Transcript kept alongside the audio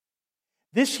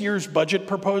This year's budget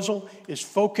proposal is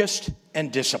focused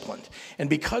and disciplined. And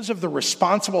because of the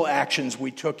responsible actions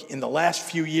we took in the last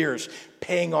few years,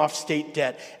 paying off state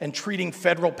debt and treating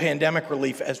federal pandemic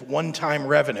relief as one-time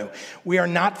revenue, we are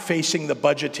not facing the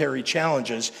budgetary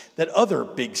challenges that other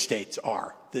big states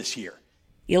are this year.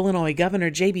 Illinois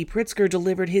Governor J.B. Pritzker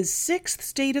delivered his sixth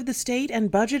State of the State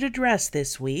and budget address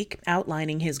this week,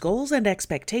 outlining his goals and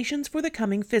expectations for the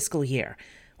coming fiscal year.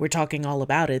 We're talking all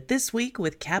about it this week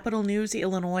with Capital News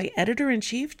Illinois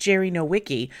Editor-in-Chief Jerry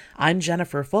Nowicki. I'm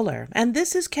Jennifer Fuller, and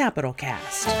this is Capital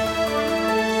Cast.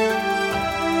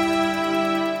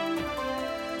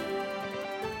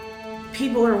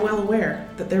 People are well aware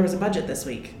that there was a budget this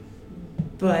week,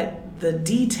 but the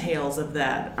details of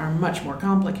that are much more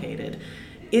complicated.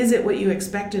 Is it what you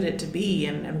expected it to be,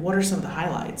 and what are some of the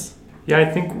highlights? Yeah, I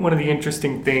think one of the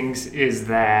interesting things is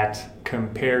that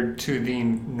compared to the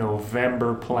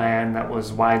November plan that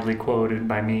was widely quoted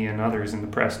by me and others in the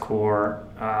press corps,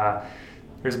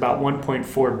 there's about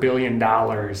 $1.4 billion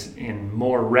in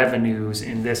more revenues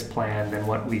in this plan than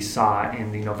what we saw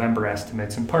in the November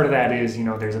estimates. And part of that is,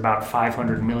 there's about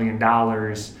 $500 million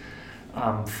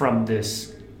from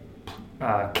this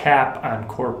cap on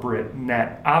corporate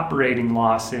net operating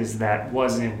losses that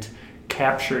wasn't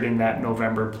captured in that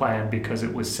November plan because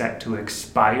it was set to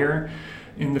expire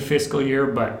in the fiscal year,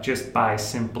 but just by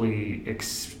simply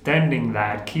extending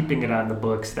that, keeping it on the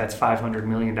books, that's $500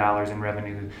 million in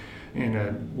revenue in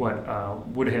what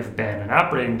would have been an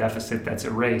operating deficit that's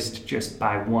erased just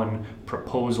by one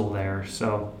proposal there.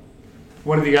 So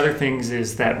one of the other things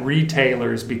is that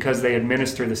retailers, because they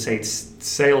administer the state's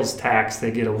sales tax,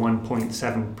 they get a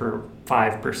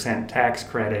 1.75% tax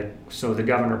credit. So the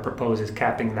governor proposes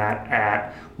capping that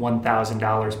at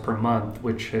 $1,000 per month,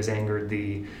 which has angered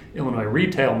the Illinois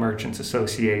Retail Merchants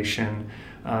Association.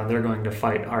 They're going to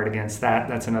fight hard against that.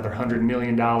 That's another $100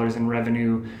 million in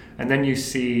revenue. And then you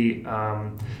see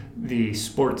the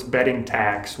sports betting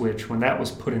tax, which when that was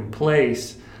put in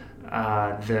place,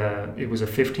 it was a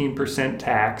 15%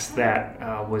 tax that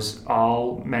was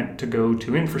all meant to go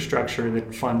to infrastructure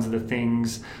that funds the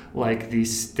things like the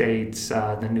state's,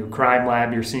 the new crime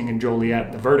lab you're seeing in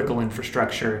Joliet, the vertical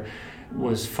infrastructure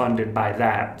was funded by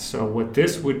that. So what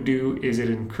this would do is it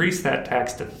increase that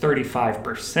tax to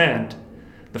 35%.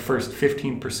 The first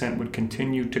 15% would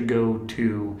continue to go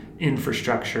to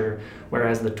infrastructure,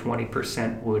 whereas the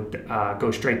 20% would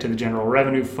go straight to the general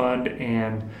revenue fund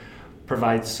and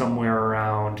provide somewhere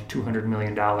around $200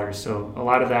 million. So a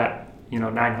lot of that,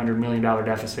 $900 million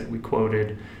deficit we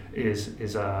quoted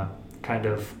is kind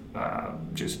of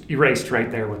just erased right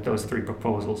there with those three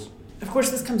proposals. Of course,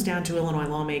 this comes down to Illinois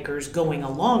lawmakers going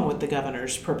along with the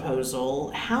governor's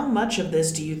proposal. How much of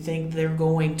this do you think they're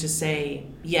going to say,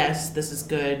 yes, this is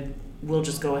good, we'll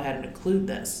just go ahead and include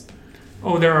this?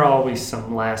 Oh, there are always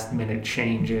some last-minute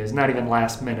changes. Not even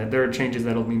last minute. There are changes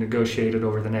that will be negotiated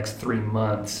over the next 3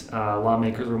 months.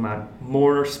 Lawmakers will want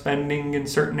more spending in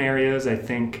certain areas. I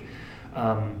think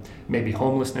maybe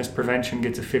homelessness prevention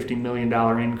gets a $50 million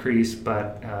increase,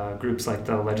 but groups like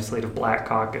the Legislative Black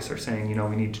Caucus are saying,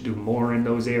 we need to do more in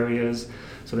those areas.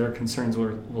 So their concerns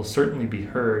will certainly be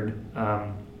heard.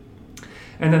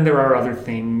 And then there are other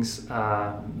things.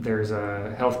 There's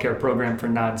a healthcare program for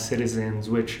non-citizens,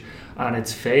 which on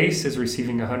its face is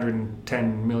receiving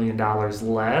 $110 million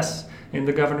less in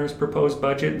the governor's proposed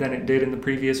budget than it did in the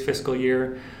previous fiscal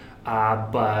year.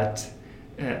 But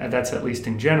that's at least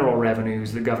in general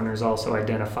revenues. The governor's also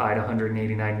identified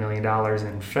 $189 million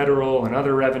in federal and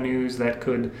other revenues that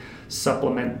could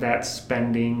supplement that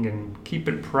spending and keep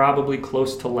it probably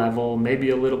close to level, maybe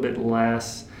a little bit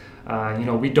less.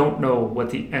 We don't know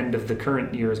what the end of the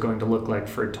current year is going to look like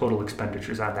for total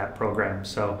expenditures on that program.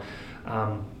 So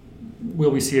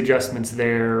will we see adjustments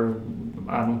there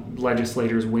on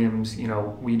legislators' whims?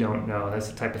 We don't know. That's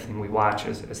the type of thing we watch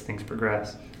as things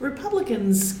progress.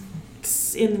 Republicans,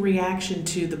 in reaction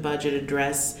to the budget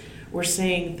address, were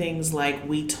saying things like,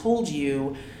 we told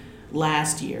you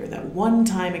last year that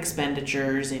one-time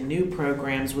expenditures in new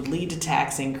programs would lead to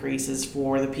tax increases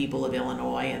for the people of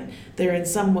Illinois, and they're in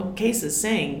some cases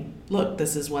saying, look,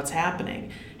 this is what's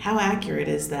happening. How accurate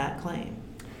is that claim?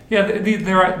 Yeah,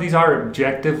 these are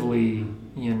objectively,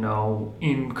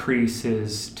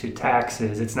 increases to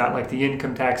taxes. It's not like the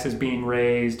income tax is being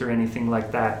raised or anything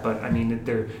like that, but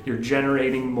you're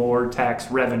generating more tax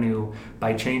revenue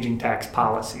by changing tax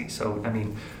policy. So,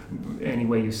 any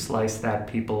way you slice that,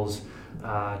 people's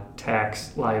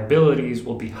tax liabilities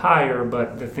will be higher,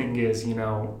 but the thing is,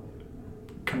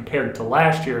 compared to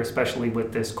last year, especially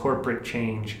with this corporate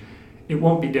change, it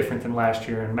won't be different than last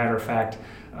year. And matter of fact,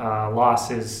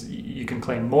 losses, you can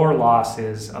claim more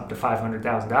losses up to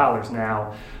 $500,000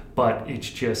 now, but it's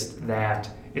just that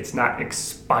it's not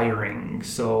expiring.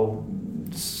 So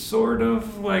sort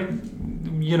of like,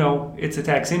 it's a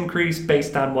tax increase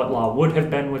based on what law would have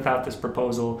been without this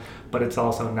proposal, but it's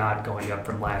also not going up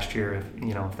from last year,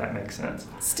 if that makes sense.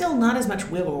 Still not as much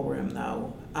wiggle room,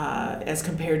 though, as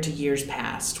compared to years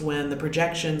past, when the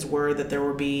projections were that there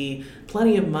would be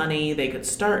plenty of money, they could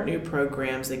start new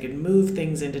programs, they could move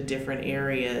things into different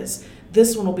areas.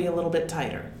 This one will be a little bit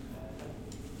tighter.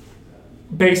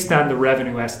 Based on the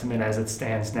revenue estimate as it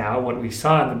stands now, what we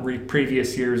saw in the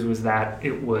previous years was that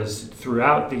it was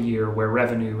throughout the year where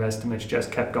revenue estimates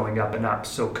just kept going up and up.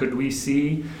 So could we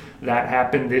see that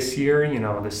happen this year?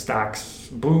 The stocks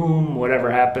boom,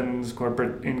 whatever happens,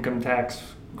 corporate income tax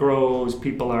grows,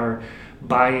 people are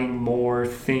buying more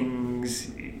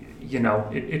things.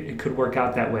 It could work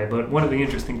out that way. But one of the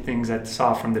interesting things I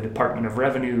saw from the Department of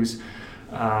Revenue's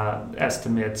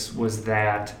estimates was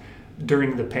that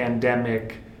during the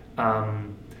pandemic,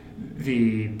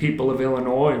 the people of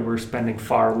Illinois were spending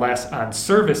far less on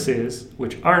services,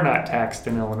 which are not taxed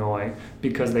in Illinois,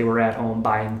 because they were at home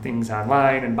buying things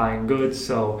online and buying goods,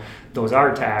 so those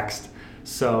are taxed.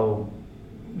 So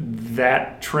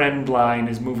that trend line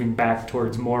is moving back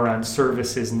towards more on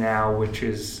services now, which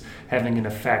is having an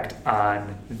effect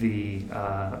on the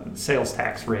sales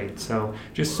tax rate. So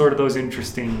just sort of those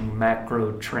interesting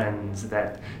macro trends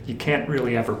that you can't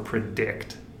really ever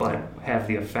predict, but have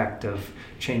the effect of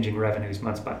changing revenues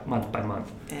month by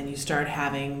month. And you start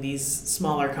having these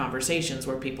smaller conversations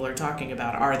where people are talking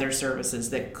about, are there services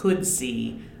that could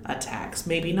see a tax?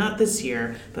 Maybe not this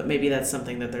year, but maybe that's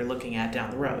something that they're looking at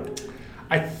down the road.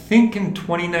 I think in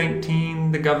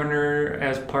 2019, the governor,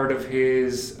 as part of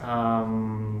his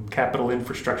capital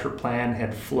infrastructure plan,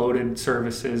 had floated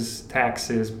services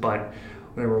taxes, but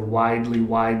they were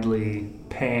widely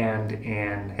panned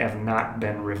and have not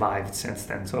been revived since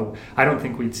then. So I don't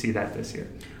think we'd see that this year.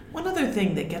 One other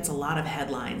thing that gets a lot of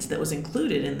headlines that was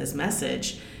included in this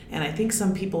message, and I think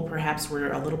some people perhaps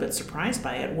were a little bit surprised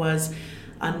by it, was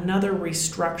another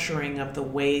restructuring of the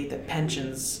way that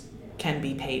pensions can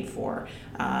be paid for,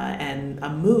 and a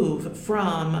move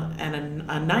from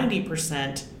a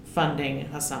 90% funding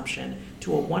assumption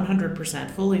to a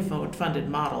 100% fully funded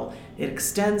model. It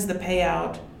extends the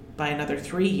payout by another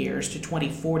 3 years to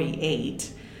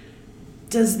 2048.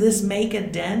 Does this make a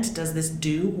dent? Does this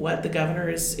do what the governor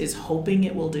is hoping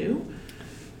it will do?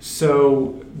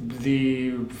 So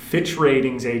the Fitch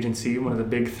ratings agency, one of the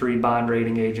big three bond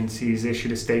rating agencies,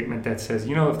 issued a statement that says,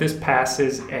 if this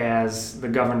passes as the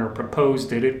governor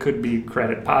proposed it, it could be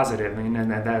credit positive. And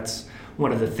that's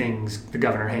one of the things the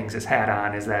governor hangs his hat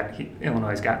on, is that Illinois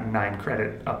has gotten 9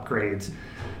 credit upgrades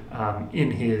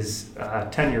in his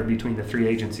tenure between the three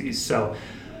agencies. So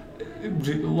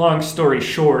long story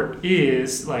short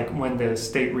is, like, when the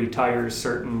state retires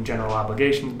certain general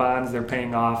obligations bonds, they're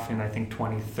paying off in, I think,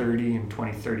 2030 and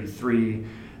 2033.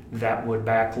 That would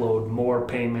backload more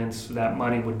payments. That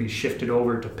money would be shifted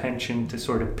over to pension to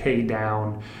sort of pay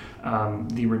down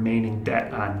the remaining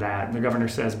debt on that. And the governor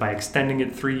says by extending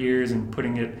it 3 years and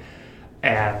putting it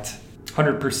at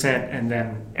 100% and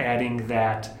then adding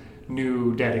that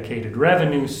new dedicated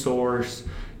revenue source,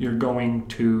 you're going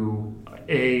to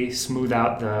A, smooth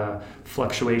out the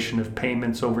fluctuation of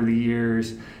payments over the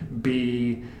years,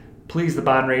 B, please the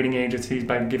bond rating agencies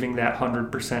by giving that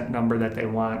 100% number that they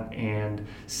want, and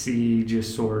C,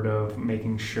 just sort of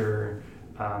making sure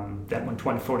that when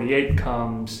 2048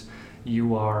 comes,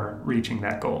 you are reaching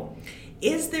that goal.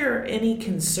 Is there any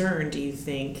concern, do you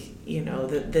think,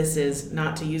 that this is,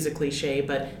 not to use a cliche,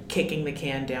 but kicking the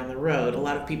can down the road? A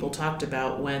lot of people talked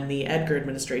about when the Edgar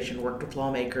administration worked with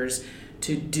lawmakers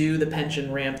to do the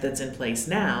pension ramp that's in place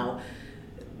now.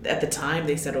 At the time,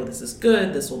 they said, this is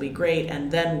good, this will be great.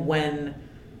 And then when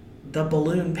the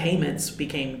balloon payments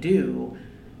became due,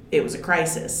 it was a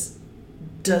crisis.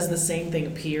 Does the same thing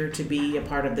appear to be a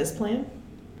part of this plan?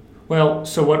 Well,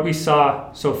 so what we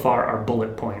saw so far are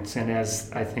bullet points. And as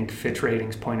I think Fitch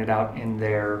Ratings pointed out in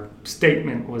their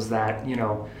statement, was that,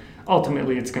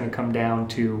 ultimately it's going to come down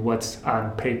to what's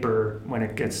on paper when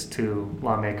it gets to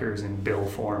lawmakers in bill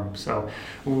form. So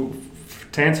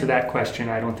to answer that question,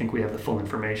 I don't think we have the full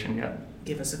information yet.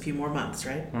 Give us a few more months,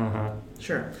 right? Uh-huh.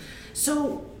 Sure.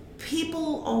 So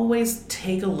people always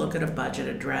take a look at a budget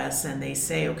address and they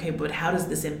say, okay, but how does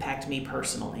this impact me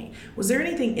personally? Was there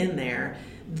anything in there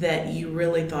that you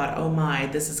really thought, oh my,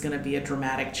 this is going to be a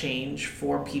dramatic change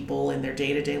for people in their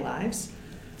day-to-day lives?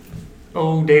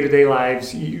 Oh, day-to-day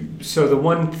lives. So the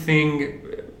one thing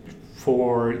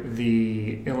for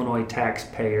the Illinois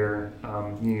taxpayer,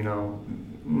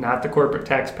 not the corporate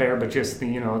taxpayer, but just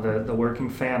the working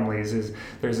families, is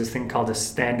there's this thing called a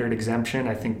standard exemption.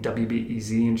 I think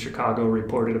WBEZ in Chicago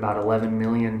reported about 11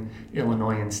 million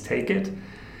Illinoisans take it.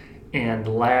 And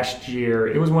last year,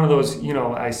 it was one of those,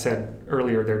 I said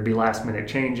earlier there'd be last minute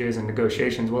changes and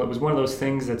negotiations. Well, it was one of those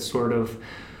things that sort of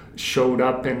showed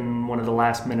up in one of the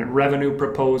last minute revenue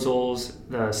proposals.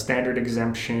 The standard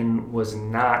exemption was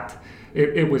not,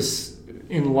 it was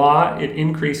in law, it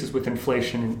increases with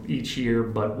inflation each year,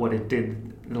 but what it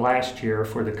did last year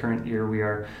for the current year we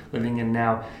are living in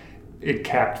now, it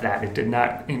capped that. It did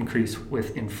not increase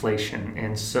with inflation.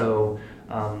 And so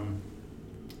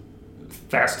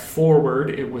fast forward,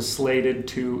 it was slated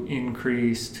to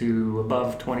increase to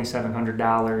above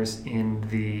 $2,700 in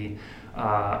the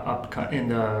in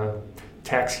the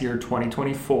tax year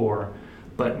 2024,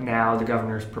 but now the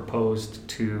governor's proposed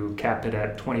to cap it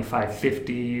at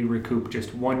 $2,550, recoup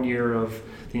just 1 year of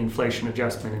the inflation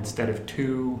adjustment instead of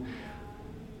 2.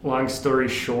 Long story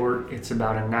short, it's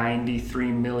about a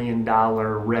 $93 million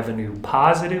revenue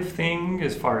positive thing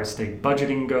as far as state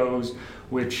budgeting goes,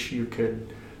 which you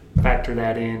could factor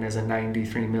that in as a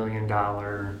 $93 million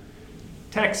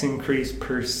tax increase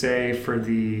per se for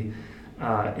the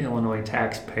Illinois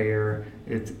taxpayer.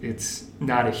 It's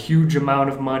not a huge amount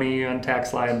of money on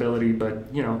tax liability, but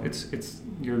it's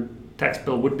your tax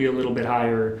bill would be a little bit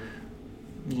higher,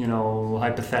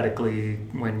 hypothetically,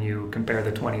 when you compare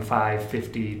the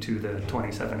 $2,550 to the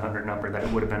 $2,700 number that it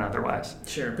would have been otherwise.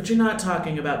 Sure, but you're not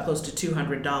talking about close to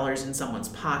 $200 in someone's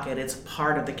pocket. It's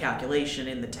part of the calculation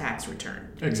in the tax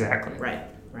return. Exactly. Right.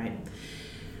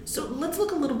 So let's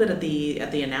look a little bit at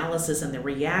the analysis and the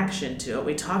reaction to it.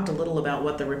 We talked a little about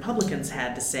what the Republicans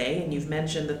had to say, and you've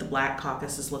mentioned that the Black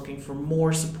Caucus is looking for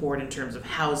more support in terms of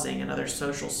housing and other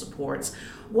social supports.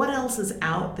 What else is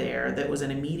out there that was an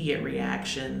immediate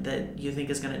reaction that you think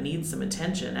is going to need some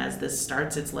attention as this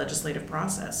starts its legislative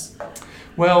process?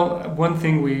 Well, one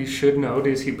thing we should note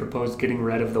is he proposed getting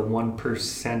rid of the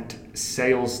 1%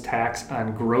 sales tax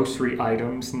on grocery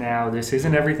items. Now, this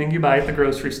isn't everything you buy at the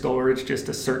grocery store. It's just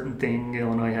a certain thing.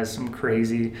 Illinois has some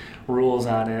crazy rules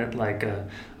on it, like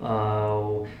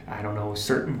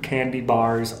certain candy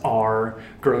bars are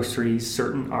groceries,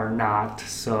 certain are not.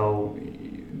 So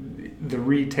the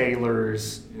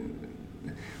retailers,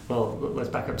 well, let's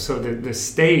back up. So the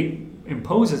state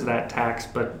imposes that tax,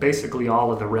 but basically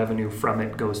all of the revenue from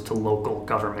it goes to local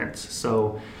governments.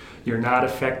 So you're not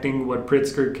affecting what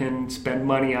Pritzker can spend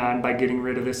money on by getting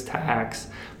rid of this tax,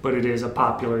 but it is a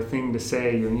popular thing to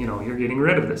say, you're getting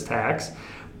rid of this tax.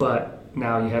 But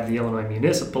now you have the Illinois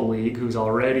Municipal League, who's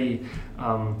already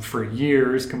for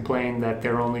years complained that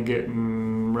they're only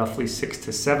getting roughly 6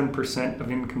 to 7%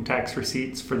 of income tax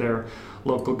receipts for their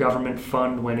local government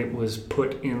fund, when it was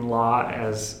put in law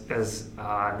as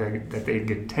that they'd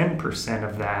get 10%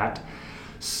 of that.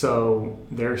 So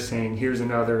they're saying here's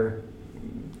another,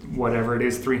 whatever it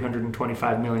is,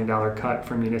 $325 million cut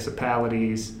for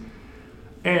municipalities.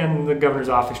 And the governor's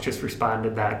office just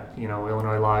responded that,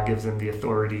 Illinois law gives them the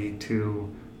authority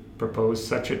to propose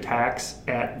such a tax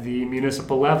at the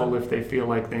municipal level if they feel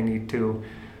like they need to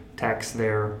tax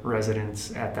their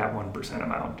residents at that 1%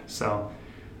 amount. So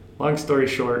long story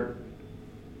short,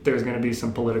 there's going to be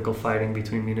some political fighting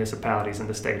between municipalities and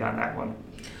the state on that one.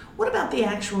 What about the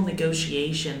actual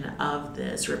negotiation of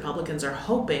this? Republicans are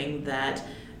hoping that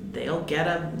they'll get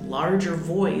a larger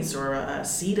voice or a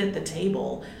seat at the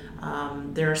table.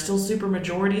 There are still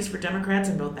supermajorities for Democrats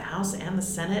in both the House and the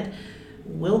Senate.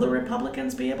 Will the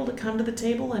Republicans be able to come to the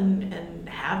table and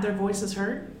have their voices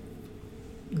heard?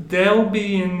 They'll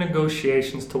be in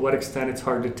negotiations. To what extent, it's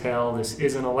hard to tell. This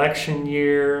is an election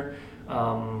year.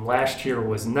 Last year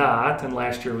was not, and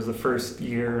last year was the first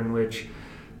year in which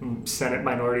Senate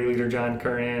Minority Leader John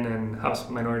Curran and House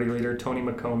Minority Leader Tony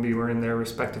McCombie were in their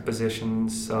respective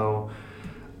positions. So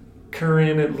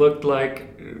Curran, it looked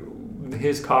like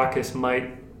his caucus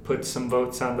might put some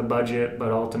votes on the budget,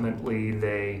 but ultimately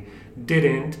they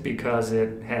didn't, because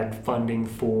it had funding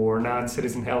for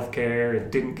non-citizen health care.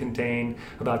 It didn't contain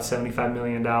about $75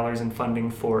 million in funding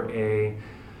for a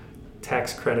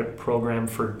tax credit program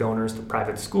for donors to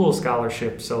private school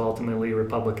scholarships. So ultimately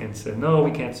Republicans said, no,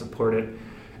 we can't support it.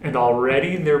 And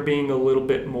already they're being a little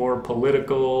bit more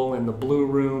political in the Blue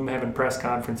Room, having press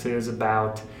conferences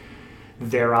about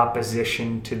their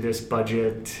opposition to this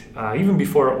budget, even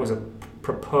before it was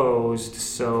proposed.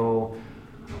 So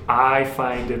I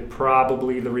find it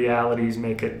probably, the realities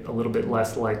make it a little bit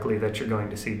less likely that you're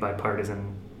going to see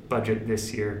bipartisan budget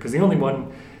this year, because the only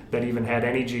one that even had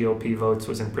any GOP votes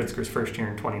was in Pritzker's first year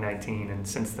in 2019, and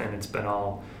since then it's been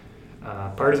all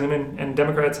partisan, and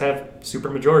Democrats have super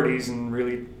majorities and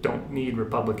really don't need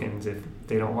Republicans if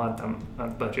they don't want them on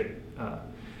the budget.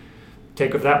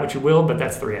 Take of that what you will, but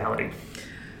that's the reality.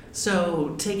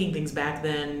 So taking things back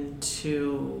then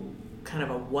to kind of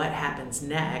a what happens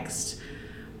next,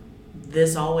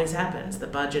 this always happens. The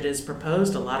budget is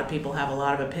proposed, a lot of people have a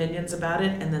lot of opinions about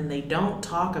it, and then they don't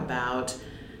talk about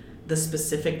the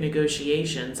specific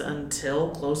negotiations until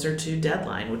closer to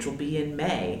deadline, which will be in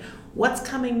May. What's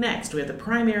coming next? We have the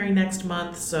primary next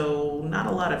month, so not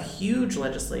a lot of huge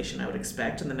legislation I would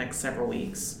expect in the next several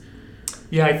weeks.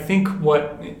 Yeah, I think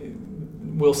what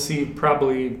we'll see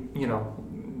probably,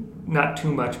 not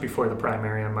too much before the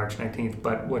primary on March 19th,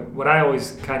 but what I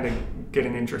always kind of get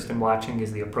an interest in watching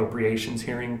is the appropriations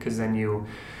hearing, because then you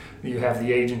have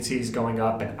the agencies going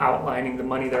up and outlining the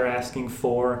money they're asking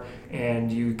for,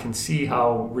 and you can see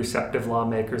how receptive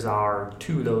lawmakers are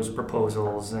to those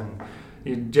proposals, and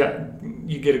you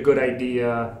get a good idea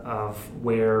of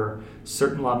where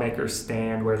certain lawmakers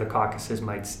stand, where the caucuses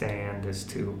might stand as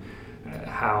to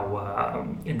how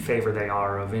in favor they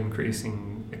are of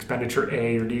increasing expenditure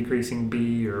A or decreasing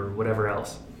B or whatever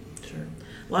else. Sure.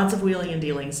 Lots of wheeling and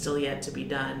dealing still yet to be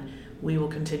done. We will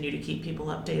continue to keep people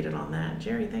updated on that.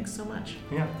 Jerry, thanks so much.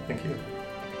 Yeah, thank you.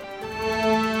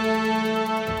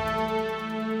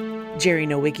 Jerry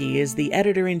Nowicki is the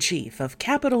editor-in-chief of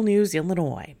Capital News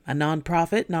Illinois, a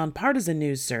nonprofit, nonpartisan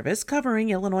news service covering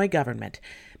Illinois government.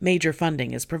 Major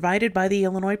funding is provided by the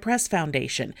Illinois Press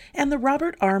Foundation and the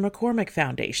Robert R. McCormick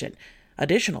Foundation.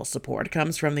 Additional support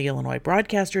comes from the Illinois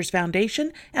Broadcasters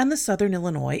Foundation and the Southern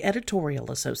Illinois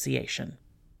Editorial Association.